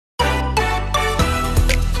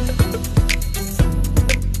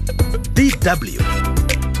DW,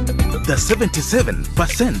 the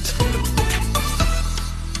 77%.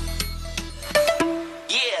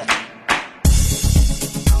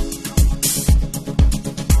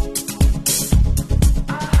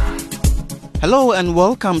 Hello and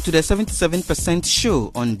welcome to the 77%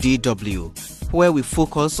 show on DW, where we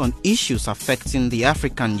focus on issues affecting the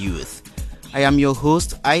African youth. I am your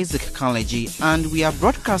host, Isaac Kaleji, and we are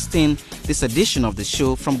broadcasting this edition of the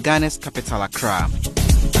show from Ghana's capital, Accra.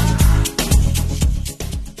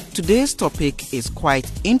 Today's topic is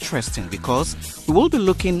quite interesting because we will be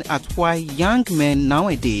looking at why young men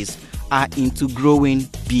nowadays are into growing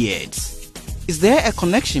beards. Is there a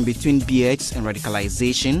connection between beards and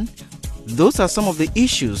radicalization? Those are some of the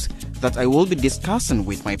issues that I will be discussing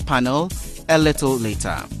with my panel a little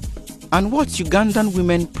later. And what's Ugandan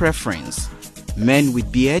women's preference? Men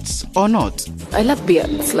with beards or not? I love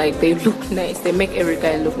beards, like they look nice, they make every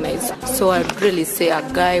guy look nice. So I'd really say a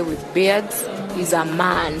guy with beards is a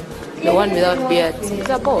man. The one without beard is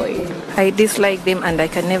a boy. I dislike them and I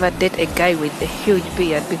can never date a guy with a huge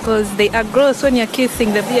beard because they are gross when you're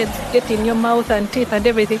kissing. The beards get in your mouth and teeth and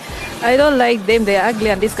everything. I don't like them, they're ugly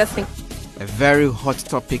and disgusting. A very hot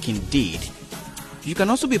topic indeed. You can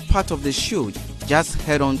also be part of the show. Just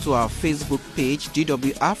head on to our Facebook page,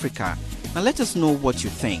 DW Africa, and let us know what you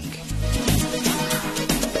think.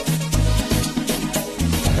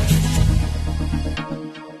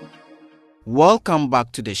 Welcome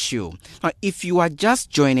back to the show. Now, if you are just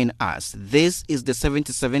joining us, this is the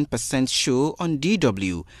 77% show on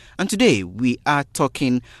DW, and today we are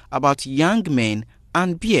talking about young men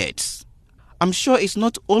and beards. I'm sure it's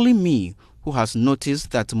not only me who has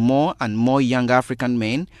noticed that more and more young African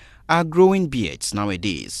men are growing beards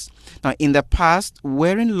nowadays. Now, in the past,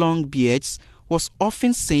 wearing long beards was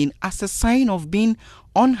often seen as a sign of being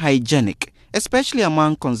unhygienic, especially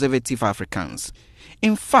among conservative Africans.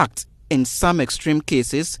 In fact, in some extreme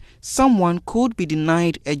cases, someone could be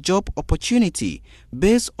denied a job opportunity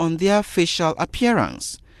based on their facial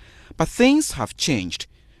appearance. But things have changed.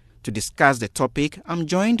 To discuss the topic, I'm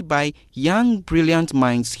joined by young, brilliant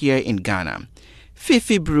minds here in Ghana.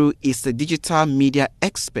 Fifi Brew is a digital media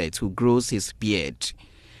expert who grows his beard.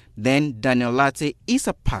 Then Daniel Latte is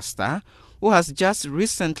a pastor who has just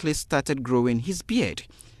recently started growing his beard.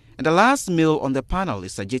 And the last male on the panel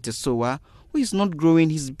is Ajite Sowa, who is not growing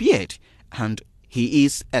his beard, and he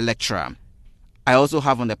is a lecturer. I also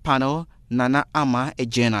have on the panel Nana Ama, a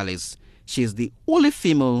journalist. She is the only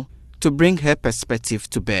female to bring her perspective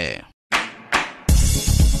to bear.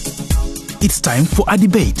 It's time for a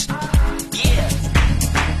debate.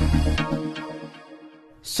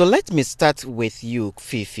 So let me start with you,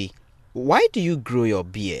 Fifi. Why do you grow your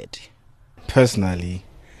beard? Personally,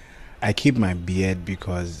 I keep my beard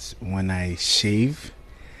because when I shave,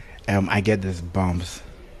 I get these bumps.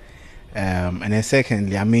 And then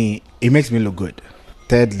secondly, it makes me look good.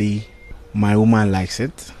 Thirdly, my woman likes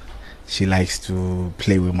it. She likes to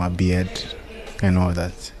play with my beard and all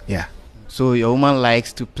that. Yeah. So your woman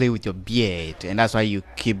likes to play with your beard, and that's why you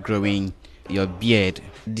keep growing your beard.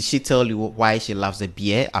 Did she tell you why she loves the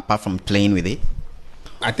beard, apart from playing with it?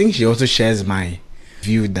 I think she also shares my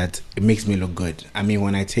view that it makes me look good.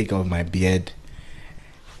 When I take off my beard,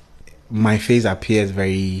 my face appears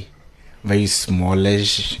very, very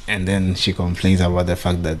smallish, and then she complains about the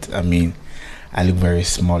fact that, I look very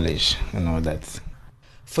smallish and all that.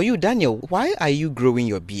 For you, Daniel, why are you growing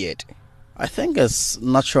your beard? I think it's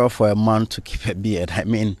natural for a man to keep a beard.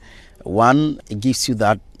 One, it gives you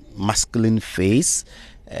that masculine face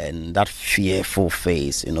and that fearful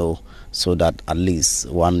face, so that at least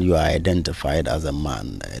you are identified as a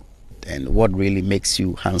man. And what really makes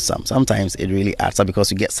you handsome? Sometimes it really adds up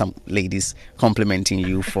because you get some ladies complimenting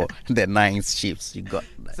you for the nice shapes you got.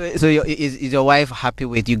 So is your wife happy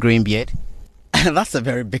with you growing beard? That's a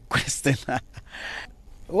very big question.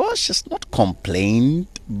 Well, she's not complained,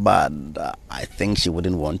 but I think she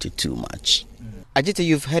wouldn't want it too much. Ajita,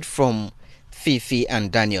 you've heard from Fifi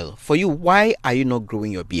and Daniel. For you, why are you not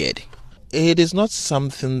growing your beard? It is not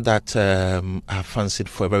something that I've fancied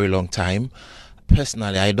for a very long time.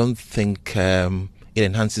 Personally, I don't think it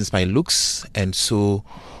enhances my looks. And so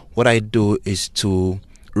what I do is to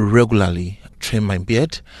regularly trim my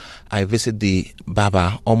beard. I visit the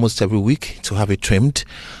barber almost every week to have it trimmed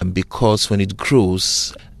because when it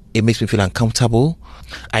grows, it makes me feel uncomfortable.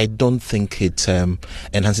 I don't think it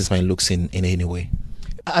enhances my looks in any way.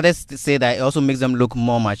 Others say that it also makes them look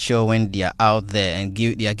more mature when they are out there and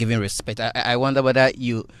they are giving respect. I wonder whether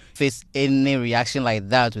you face any reaction like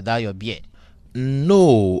that without your beard.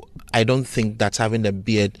 No, I don't think that having a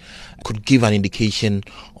beard could give an indication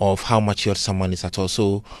of how mature someone is at all.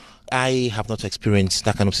 So I have not experienced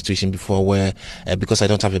that kind of situation before where because I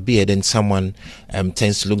don't have a beard and someone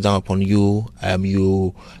tends to look down upon you,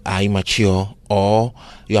 you are immature or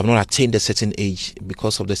you have not attained a certain age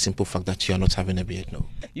because of the simple fact that you are not having a beard. No.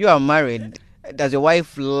 You are married. Does your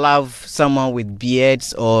wife love someone with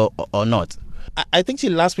beards or not? I think she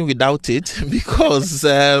loves me without it because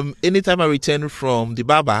anytime I return from the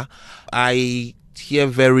barber, I hear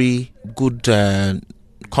very good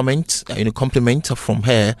comment, compliment from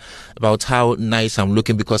her about how nice I'm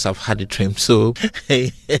looking because I've had it trimmed. So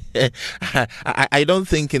I don't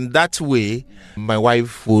think in that way my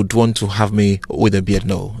wife would want to have me with a beard.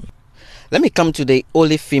 No. Let me come to the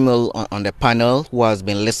only female on the panel who has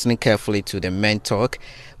been listening carefully to the men talk.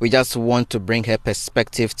 We just want to bring her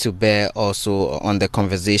perspective to bear also on the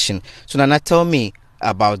conversation. So Nana, tell me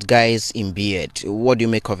about guys in beard. What do you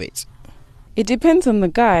make of it? It depends on the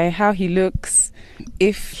guy, how he looks.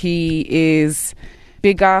 If he is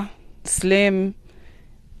bigger, slim,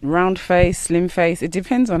 round face, slim face, it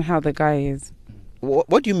depends on how the guy is.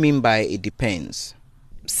 What do you mean by it depends?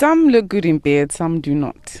 Some look good in beard, some do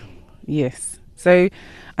not. Yes. So,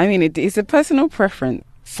 I mean, it's a personal preference.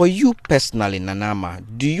 For you personally, Nanama,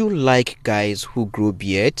 do you like guys who grow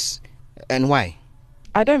beards and why?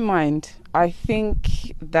 I don't mind. I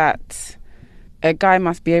think that a guy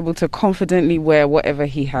must be able to confidently wear whatever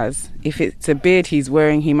he has. If it's a beard he's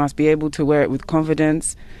wearing, he must be able to wear it with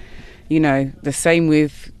confidence. You know, the same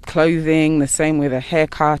with clothing, the same with a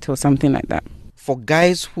haircut or something like that. For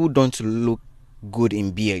guys who don't look good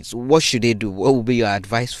in beards, what should they do? What would be your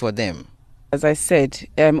advice for them? As I said,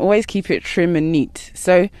 always keep it trim and neat.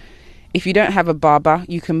 So if you don't have a barber,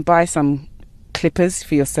 you can buy some clippers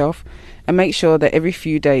for yourself and make sure that every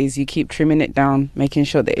few days you keep trimming it down, making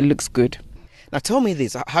sure that it looks good. Now tell me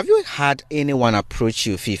this, have you had anyone approach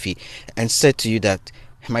you, Fifi, and said to you that,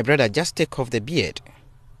 my brother, just take off the beard?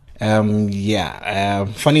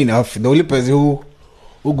 Funny enough, the only person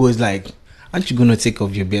who goes like, aren't you going to take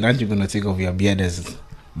off your beard? Aren't you going to take off your beard is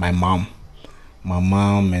my mom. My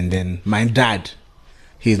mom and then my dad.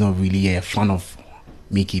 He's not really a fan of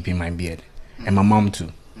me keeping my beard. And my mom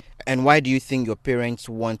too. And why do you think your parents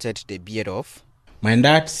wanted the beard off? My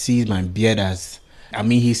dad sees my beard as,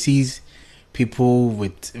 he sees people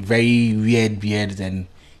with very weird beards and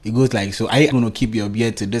he goes like, so are you going to keep your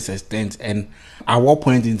beard to this extent? And at what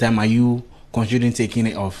point in time are you considering taking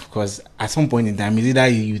it off? Because at some point in time, is either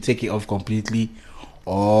you take it off completely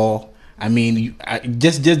or,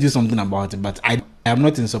 just do something about it. But I am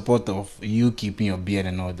not in support of you keeping your beard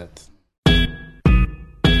and all that.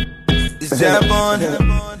 Is that on?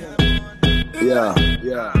 Yeah.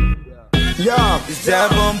 Is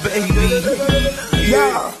that on, baby?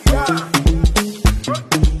 Yeah.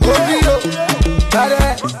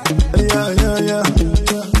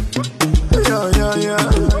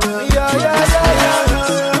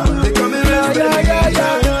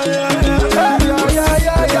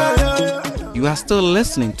 You are still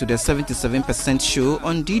listening to the 77% show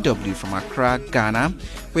on DW from Accra, Ghana,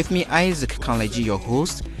 with me, Isaac Kanleji, your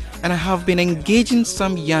host, and I have been engaging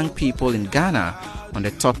some young people in Ghana on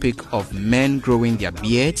the topic of men growing their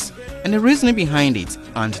beards and the reasoning behind it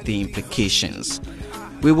and the implications.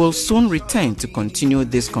 We will soon return to continue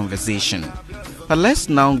this conversation. But let's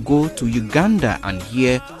now go to Uganda and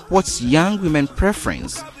hear what's young women's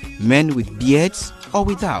preference, men with beards or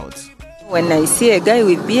without. When I see a guy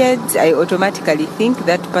with beards, I automatically think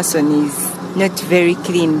that person is not very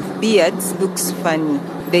clean. Beards looks funny.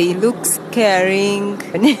 They look caring.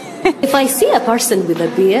 If I see a person with a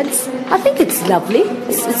beard, I think it's lovely.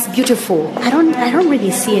 It's beautiful. I don't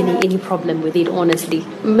really see any problem with it, honestly.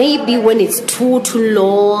 Maybe when it's too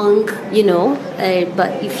long,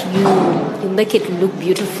 but if you make it look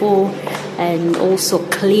beautiful and also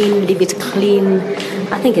clean, leave it clean,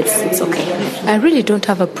 I think it's okay. I really don't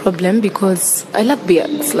have a problem because I love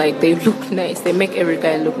beards. Like, they look nice. They make every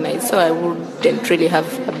guy look nice. So I wouldn't really have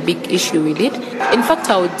a big issue with it. In fact,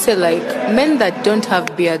 I would say, like, men that don't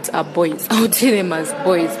have beards are boys. I would see them as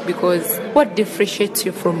boys because what differentiates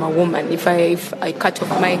you from a woman? If I cut off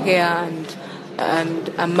my hair and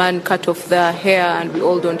a man cut off their hair and we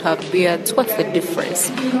all don't have beards, what's the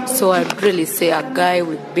difference? So I'd really say a guy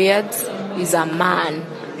with beards is a man.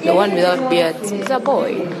 The one without beards is a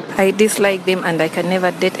boy. I dislike them and I can never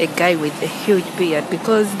date a guy with a huge beard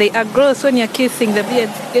because they are gross when you're kissing. The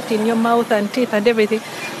beards get in your mouth and teeth and everything.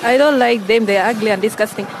 I don't like them. They're ugly and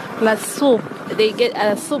disgusting. Plus soup.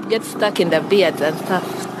 Soup gets stuck in the beards and stuff.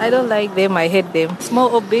 I don't like them. I hate them. Small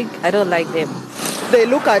or big, I don't like them. They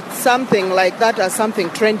look at something like that as something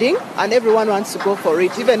trending and everyone wants to go for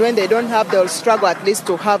it. Even when they don't have, they'll struggle at least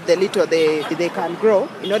to have the little they can grow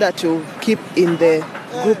in order to keep in the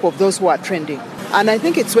group of those who are trending. And I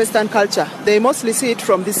think it's Western culture. They mostly see it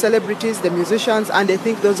from the celebrities, the musicians, and they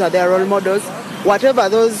think those are their role models. Whatever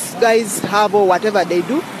those guys have or whatever they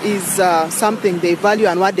do is something they value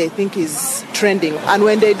and what they think is trending. And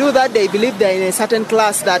when they do that, they believe they're in a certain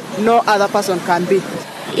class that no other person can be.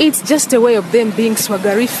 It's just a way of them being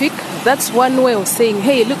swaggerific. That's one way of saying,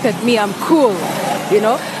 hey, look at me, I'm cool, you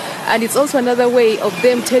know. And it's also another way of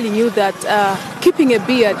them telling you that keeping a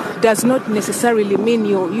beard does not necessarily mean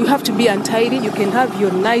you have to be untidy. You can have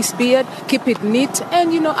your nice beard, keep it neat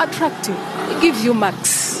and, attractive. It gives you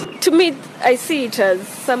marks. To me, I see it as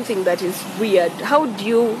something that is weird. How do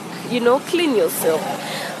you, clean yourself?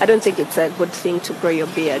 I don't think it's a good thing to grow your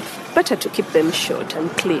beard. Better to keep them short and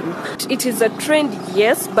clean. It is a trend,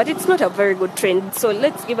 yes, but it's not a very good trend. So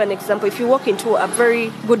let's give an example. If you walk into a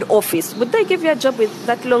very good office, would they give you a job with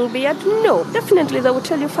that long beard? No. Definitely they will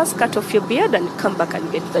tell you first cut off your beard and come back and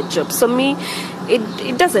get the job. So me,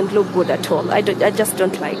 it doesn't look good at all. I just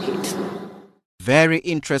don't like it. Very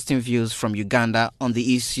interesting views from Uganda on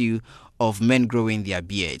the issue of men growing their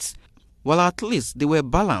beards. Well, at least they were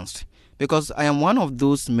balanced, because I am one of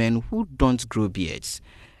those men who don't grow beards,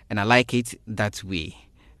 and I like it that way.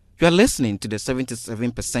 You are listening to the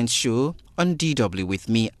 77% show on DW with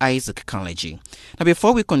me, Isaac Kaleji. Now,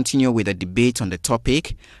 before we continue with the debate on the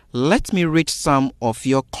topic, let me read some of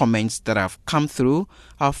your comments that have come through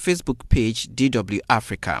our Facebook page, DW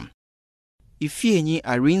Africa. Ifeanyi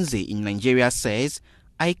Arinze in Nigeria says,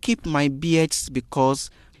 I keep my beards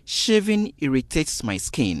because shaving irritates my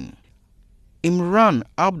skin. Imran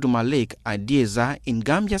Abdulmalik Adieza in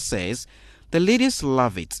Gambia says, the ladies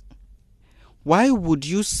love it. Why would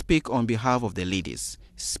you speak on behalf of the ladies?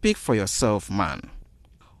 Speak for yourself, man.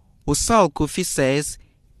 Osal Kofi says,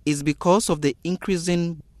 it's because of the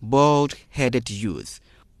increasing bald-headed youth.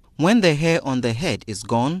 When the hair on the head is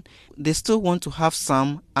gone, they still want to have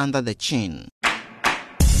some under the chin.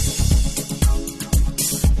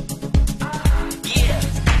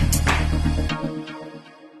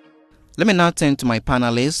 Let me now turn to my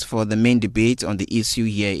panelists for the main debate on the issue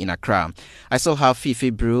here in Accra. I still have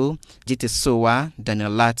Fifi Brew, Jite Sowa,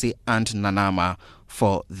 Daniel Lati, and Nanama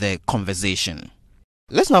for the conversation.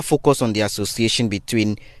 Let's now focus on the association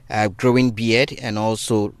between growing beard and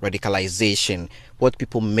also radicalization. What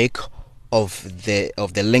people make of the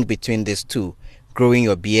link between these two, growing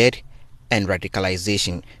your beard and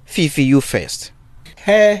radicalization. Fifi, you first.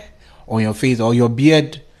 Hair on your face or your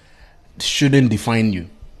beard shouldn't define you.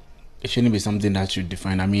 It shouldn't be something that should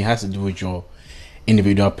define. I mean, it has to do with your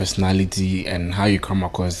individual personality and how you come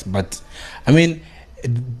across. But, I mean,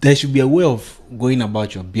 there should be a way of going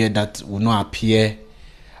about your beard that will not appear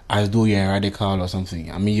as though you're a radical or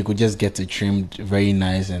something. I mean, you could just get it trimmed very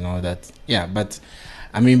nice and all that. Yeah, but,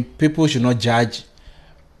 I mean, people should not judge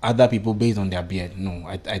other people based on their beard. No,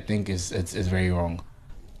 I think it's very wrong.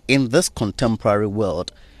 In this contemporary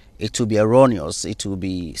world, it will be erroneous, it will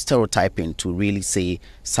be stereotyping to really say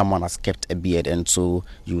someone has kept a beard and so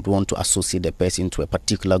you would want to associate the person to a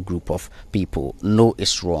particular group of people. No,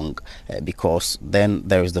 it's wrong because then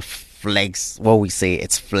there is the flex, what we say,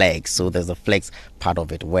 it's flex. So there's a flex part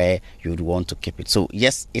of it where you would want to keep it. So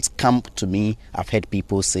yes, it's come to me, I've heard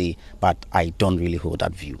people say, but I don't really hold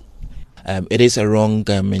that view. It is a wrong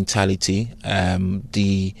mentality.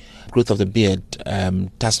 The growth of the beard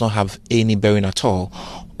does not have any bearing at all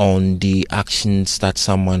on the actions that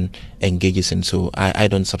someone engages in. So I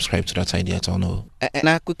don't subscribe to that idea at all, no. And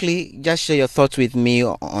I quickly just share your thoughts with me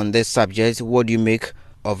on this subject. What do you make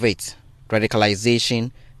of it?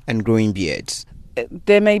 Radicalization and growing beards.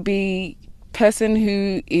 There may be a person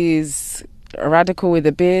who is a radical with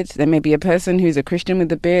a beard. There may be a person who's a Christian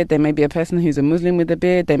with a beard. There may be a person who's a Muslim with a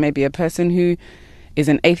beard. There may be a person who is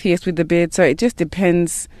an atheist with a beard. So it just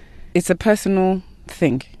depends. It's a personal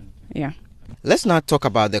thing. Yeah. Let's now talk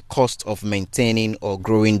about the cost of maintaining or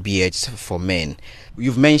growing beards for men.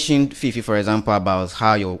 You've mentioned, Fifi, for example, about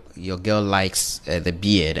how your girl likes the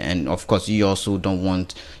beard, and of course you also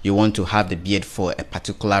want to have the beard for a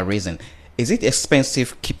particular reason. Is it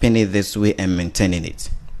expensive keeping it this way and maintaining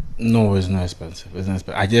it? No, it's not expensive. It's not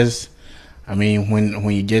expensive. I mean,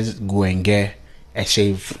 when you just go and get a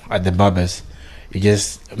shave at the barbers, you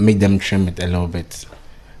just make them trim it a little bit.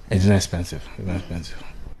 It's not expensive. It's not expensive.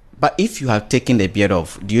 But if you have taken the beard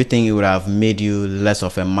off, do you think it would have made you less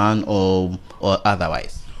of a man or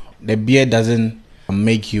otherwise? The beard doesn't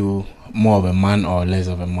make you more of a man or less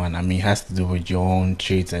of a man. I mean, it has to do with your own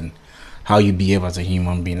traits and how you behave as a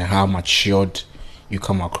human being and how matured you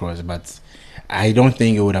come across. But I don't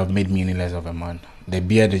think it would have made me any less of a man. The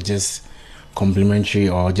beard is just complimentary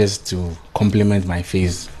or just to complement my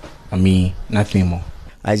face. I mean, nothing more.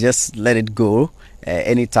 I just let it go.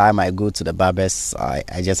 Anytime I go to the barbers,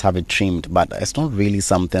 I just have it trimmed. But it's not really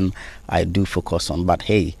something I do focus on. But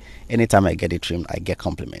hey, anytime I get it trimmed, I get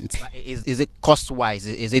compliments. Is it cost-wise?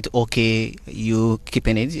 Is it okay you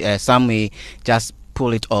keeping it? Some may just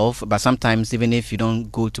pull it off, but sometimes even if you don't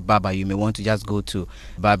go to barber, you may want to just go to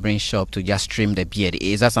barbering shop to just trim the beard.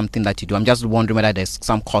 Is that something that you do? I'm just wondering whether there's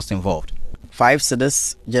some cost involved. 5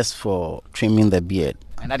 cedis just for trimming the beard.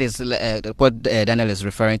 And that is what Daniel is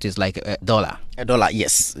referring to is like $1. $1,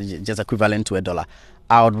 yes, just equivalent to $1.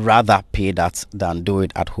 I would rather pay that than do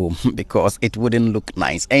it at home because it wouldn't look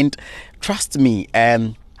nice. And trust me,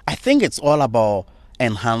 I think it's all about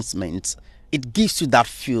enhancement. It gives you that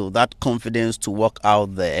feel, that confidence to walk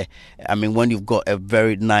out there. I mean, when you've got a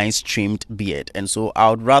very nice trimmed beard. And so I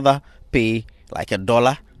would rather pay like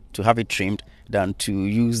 $1 to have it trimmed than to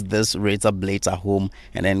use this razor blades at home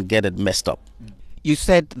and then get it messed up. You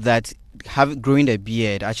said that growing a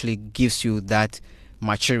beard actually gives you that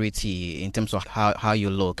maturity in terms of how you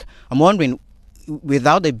look. I'm wondering,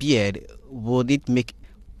 without a beard, would it make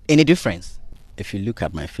any difference? If you look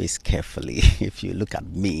at my face carefully, if you look at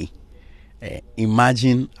me,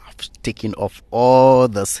 imagine I've taken off all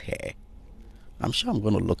this hair. I'm sure I'm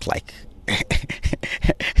going to look like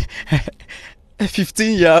a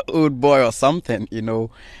 15-year-old boy or something, you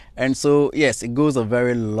know. And so, yes, it goes a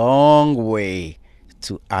very long way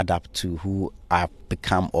to adapt to who I've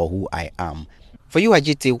become or who I am. For you,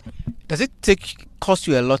 Ajite, does it cost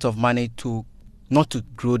you a lot of money to not to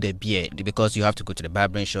grow the beard because you have to go to the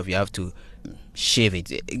barbering shop, you have to shave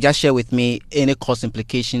it? Just share with me any cost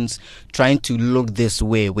implications trying to look this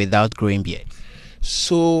way without growing beard.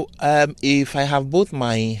 So if I have both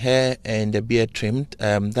my hair and the beard trimmed,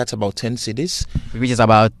 that's about 10 cedis, which is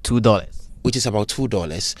about $2.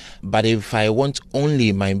 But if I want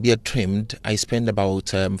only my beard trimmed, I spend about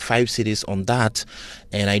 5 cedis on that,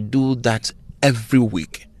 and I do that every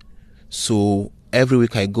week. So every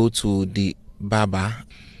week I go to the barber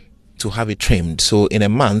to have it trimmed. So in a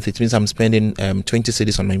month, it means I'm spending 20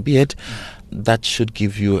 cedis on my beard. That should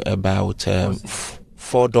give you about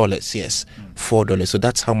 $4. Yes, $4. So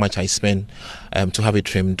that's how much I spend to have it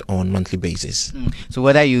trimmed on monthly basis. So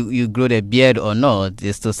whether you grow the beard or not,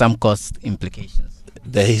 there's still some cost implications.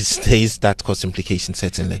 There is that cost implication,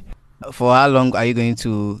 certainly. For how long are you going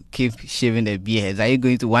to keep shaving the beards? Are you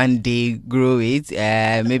going to one day grow it?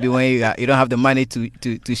 Maybe when you don't have the money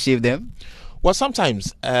to shave them? Well,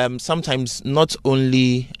 sometimes not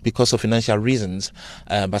only because of financial reasons,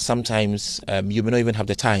 but sometimes you may not even have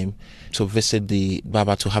the time to visit the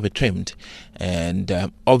barber to have it trimmed.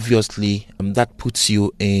 And obviously, that puts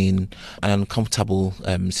you in an uncomfortable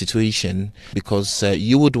situation because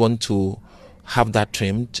you would want to have that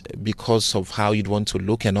trimmed because of how you'd want to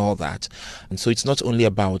look and all that. And so it's not only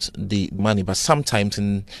about the money, but sometimes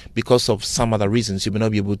because of some other reasons you may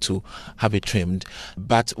not be able to have it trimmed.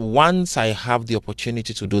 But once I have the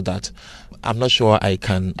opportunity to do that, I'm not sure I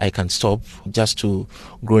can stop just to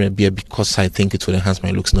grow a beard because I think it will enhance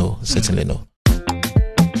my looks. No, certainly no.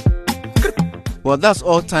 Well, that's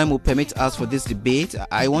all time will permit us for this debate.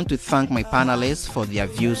 I want to thank my panelists for their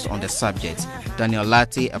views on the subject. Daniel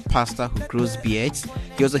Latte, a pastor who grows beards.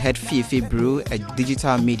 He also had Fifi Brew, a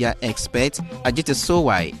digital media expert. Ajite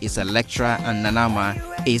Sowai is a lecturer, and Nanama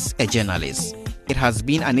is a journalist. It has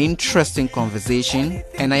been an interesting conversation,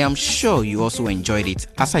 and I am sure you also enjoyed it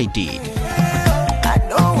as I did.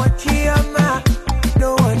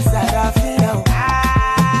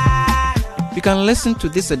 You can listen to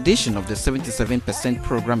this edition of the 77%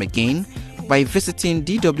 program again by visiting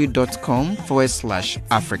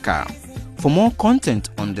dw.com/Africa. For more content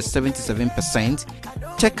on the 77%,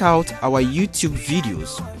 check out our YouTube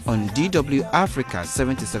videos on DW Africa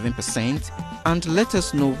 77% and let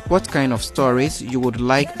us know what kind of stories you would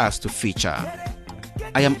like us to feature.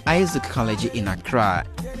 I am Isaac Kaleji in Accra.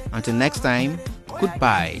 Until next time,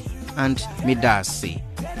 goodbye and midasi,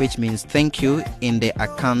 which means thank you in the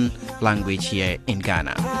Akan language here in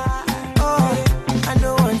Ghana.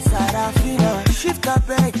 Shift a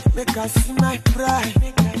beg, make her see my pride.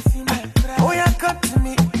 Oh, yeah, come to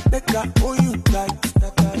me, make her oh you tight.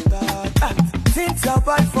 Things are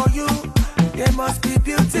bad for you, they must be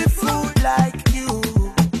beautiful like